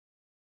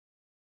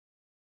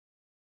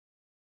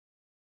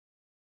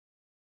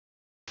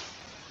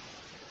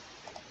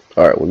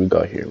All right, what we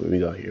got here? What we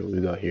got here? What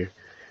we got here?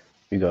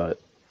 We got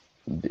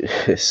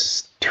this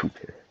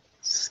stupid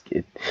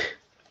skid.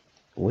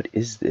 What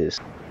is this?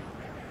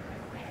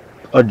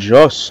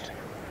 Adjust.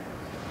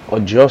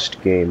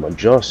 Adjust game.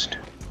 Adjust.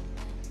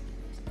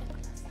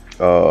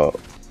 Uh,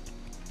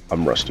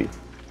 I'm rusty.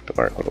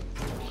 All right, hold on.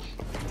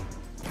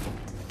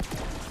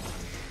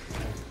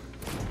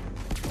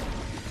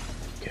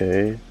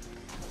 Okay.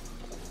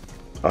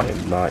 I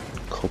am not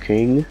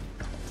cooking.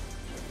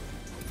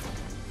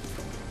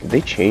 Did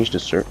they change the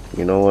cert?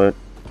 You know what?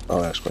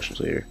 I'll ask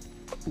questions later.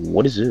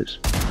 What is this?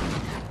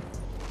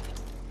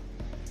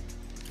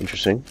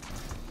 Interesting.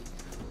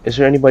 Is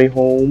there anybody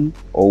home?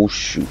 Oh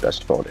shoot, that's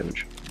the fall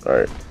damage.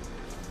 Alright.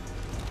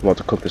 I'm about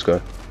to cook this guy.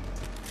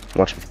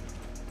 Watch me.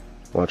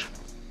 Watch.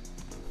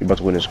 You're about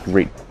to win this.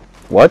 Great.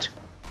 What?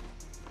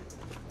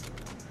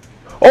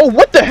 Oh,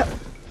 what the hell?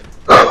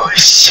 Oh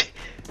shit.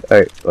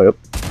 Alright, yep.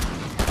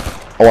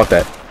 I want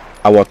that.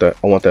 I want that.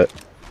 I want that.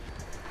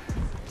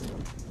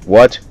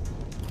 What?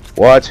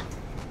 What?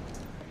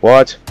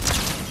 What?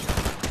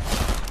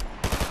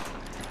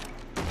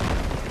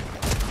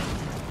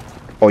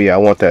 Oh yeah, I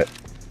want that.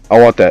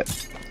 I want that.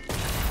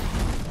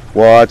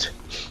 What?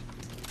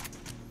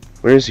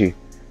 Where is he?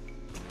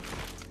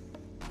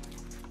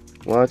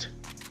 What?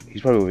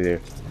 He's probably over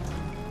there.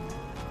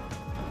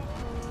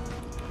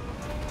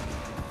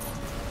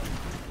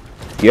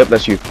 Yep,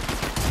 that's you.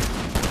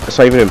 That's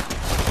not even him.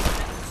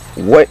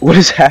 What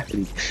is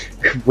happening?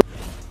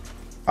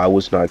 I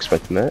was not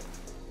expecting that.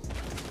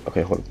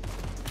 Okay, hold on.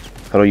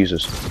 How do I use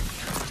this?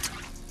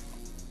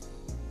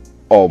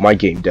 Oh, my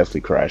game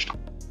definitely crashed.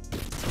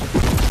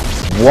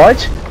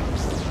 What?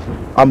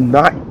 I'm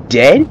not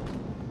dead?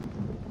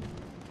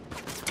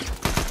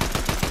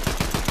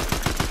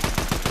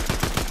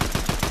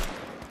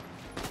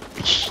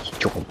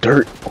 Yo,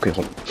 dirt. Okay,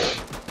 hold on.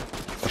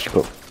 Let's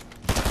go.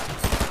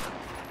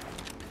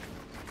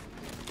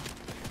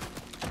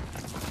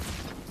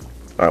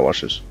 Alright,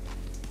 watch this.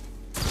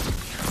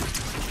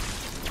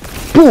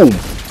 Boom!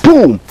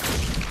 Boom!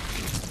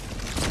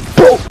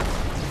 Boom!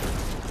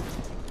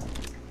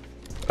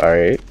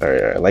 Alright,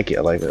 alright, I like it,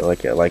 I like it, I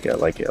like it, I like it, I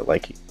like it, I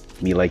like it.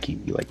 Me like you,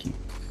 me like you.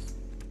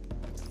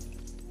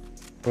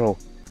 Bro.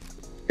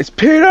 It's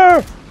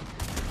Peter!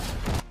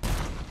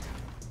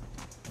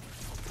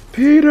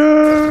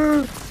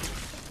 Peter!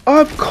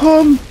 I've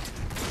come!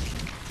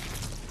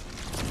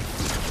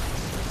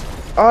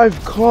 I've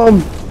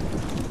come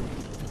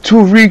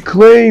to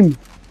reclaim!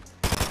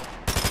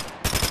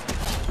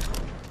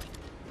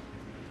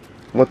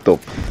 What the?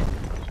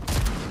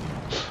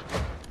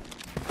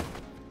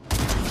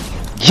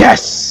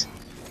 Yes!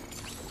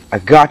 I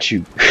got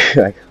you!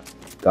 I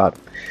got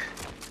him.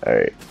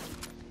 Alright.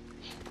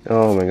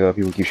 Oh my god,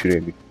 people keep shooting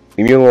at me.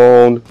 Leave me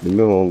alone. Leave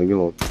me alone. Leave me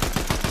alone.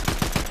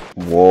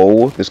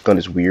 Whoa, this gun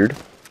is weird.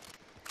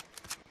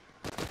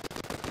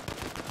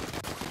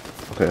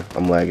 Okay,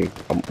 I'm lagging.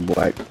 I'm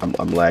lagging. I'm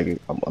lagging.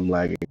 I'm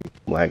lagging.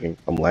 I'm lagging.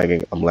 I'm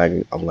lagging. I'm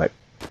lagging. I'm lag.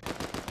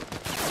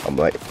 I'm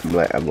lag. I'm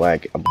lag. I'm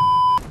lag. I'm.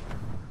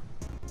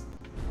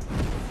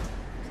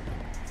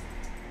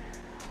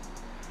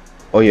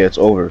 Oh yeah, it's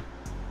over.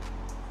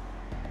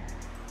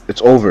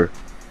 It's over.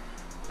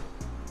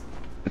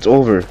 It's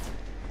over.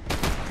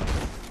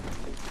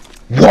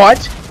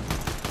 What?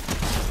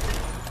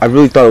 I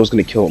really thought I was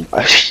gonna kill him.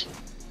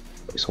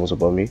 Someone's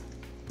above me.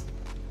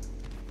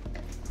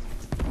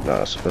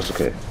 Nah, that's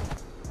okay.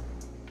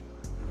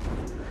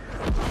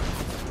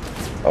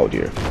 Oh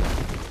dear.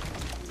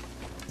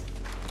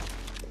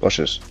 Watch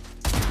this.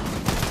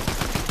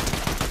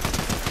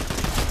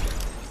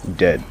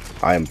 Dead.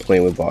 I am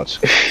playing with bots.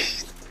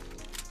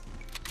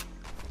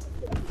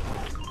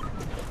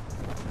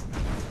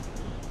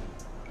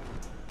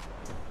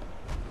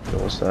 Yo,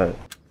 what's that?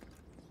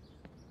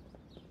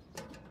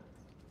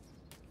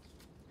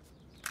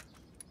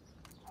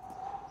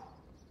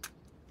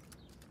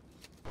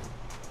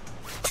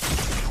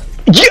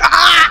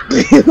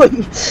 Yeah!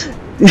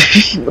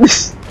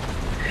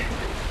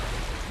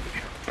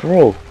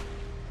 Bro.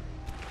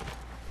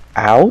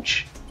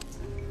 Ouch.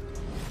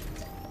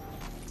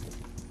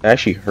 That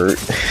actually hurt.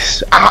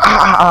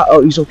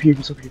 Oh, he's up here.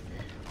 He's up here.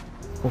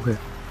 Okay.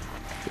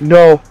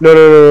 No, no,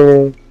 no, no,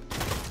 no, no.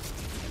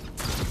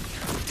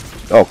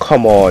 Oh,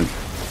 come on.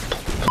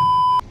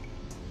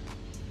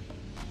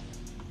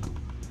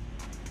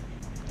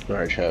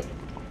 Alright, chat.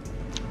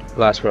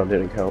 Last round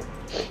didn't count.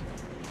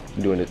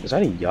 I'm doing it. Is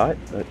that a yacht?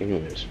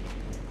 Anyways.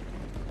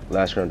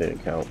 Last round didn't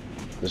count.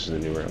 This is a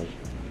new round.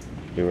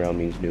 New round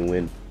means new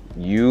win.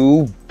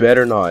 You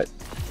better not.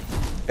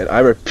 And I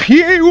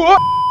repeat,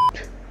 what?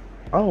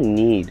 I don't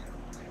need.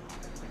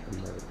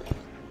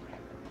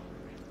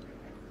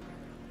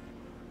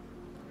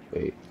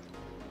 Wait.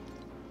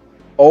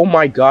 Oh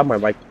my god, my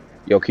mic.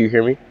 Yo, can you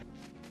hear me?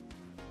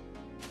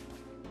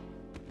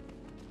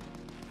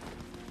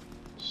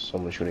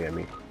 Someone shooting at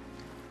me.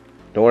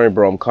 Don't worry,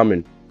 bro. I'm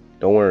coming.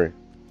 Don't worry.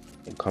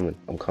 I'm coming.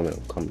 I'm coming.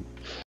 I'm coming.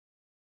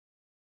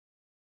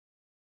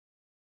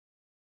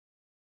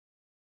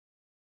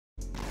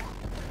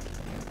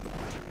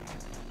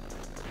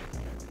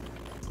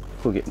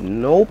 Okay,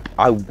 nope.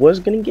 I was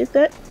gonna get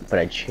that, but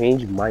I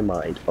changed my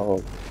mind.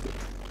 Oh,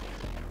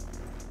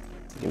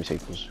 let me take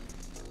this.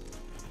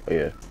 Oh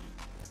yeah,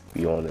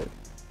 be on it.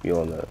 Be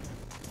on that.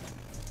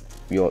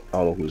 Be on. I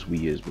don't know who this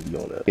we is, but be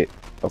on that.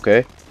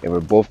 Okay, and we're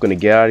both gonna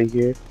get out of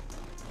here,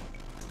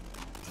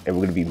 and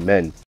we're gonna be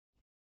men.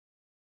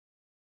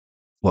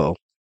 Well,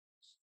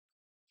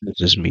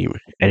 this is me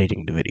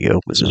editing the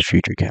video. This is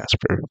future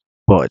Casper,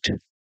 but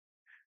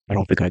I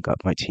don't think I got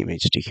my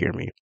teammates to hear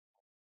me.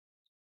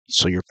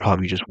 So you're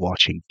probably just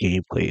watching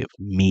gameplay of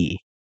me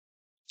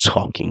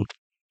talking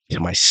to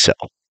myself.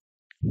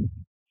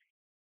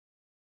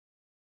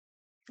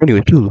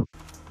 Anyway, Lulu.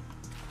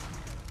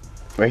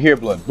 Right here,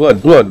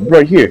 blood,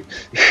 right here.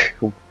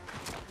 Oh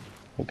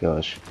my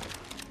gosh.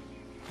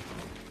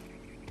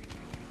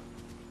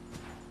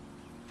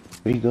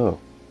 Where'd he go?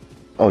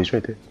 Oh, he's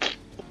right there.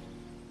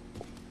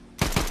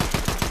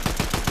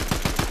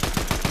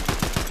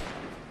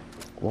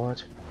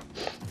 What?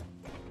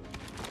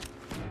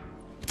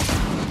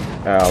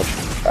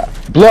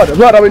 Ouch.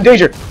 Blood, I'm in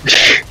danger!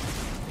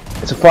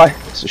 It's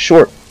a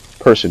short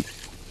person.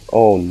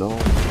 Oh no.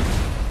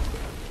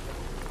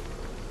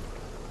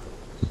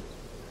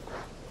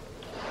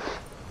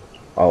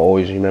 I'll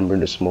always remember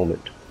this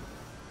moment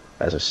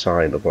as a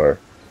sign of our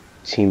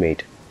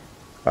teammate,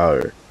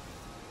 our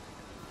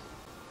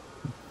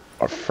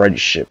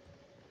friendship.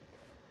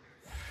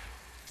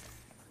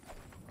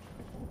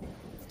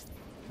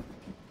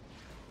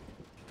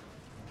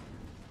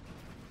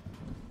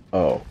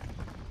 Oh,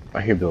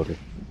 I hear building.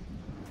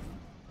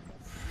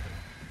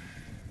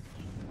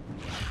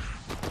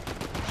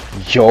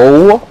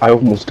 Yo, I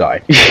almost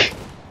died.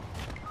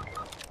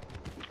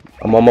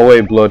 I'm on my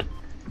way, blood.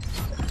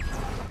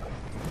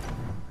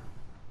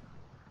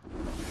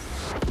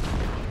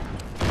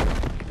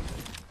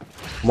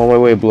 I'm on my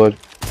way, blood.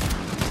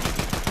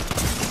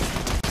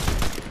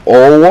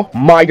 Oh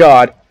my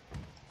god.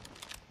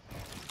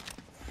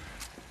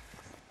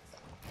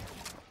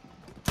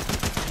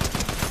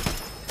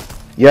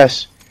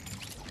 Yes.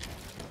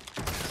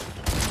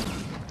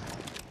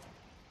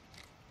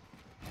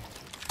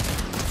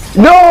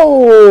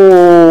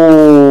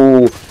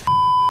 No!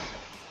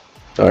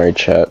 Alright,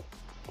 chat.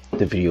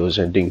 The video is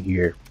ending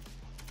here.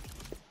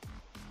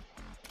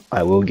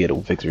 I will get a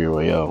victory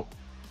royale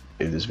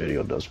if this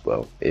video does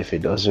well. If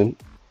it doesn't,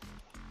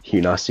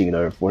 you're not seeing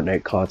another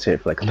Fortnite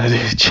content for like another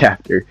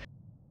chapter.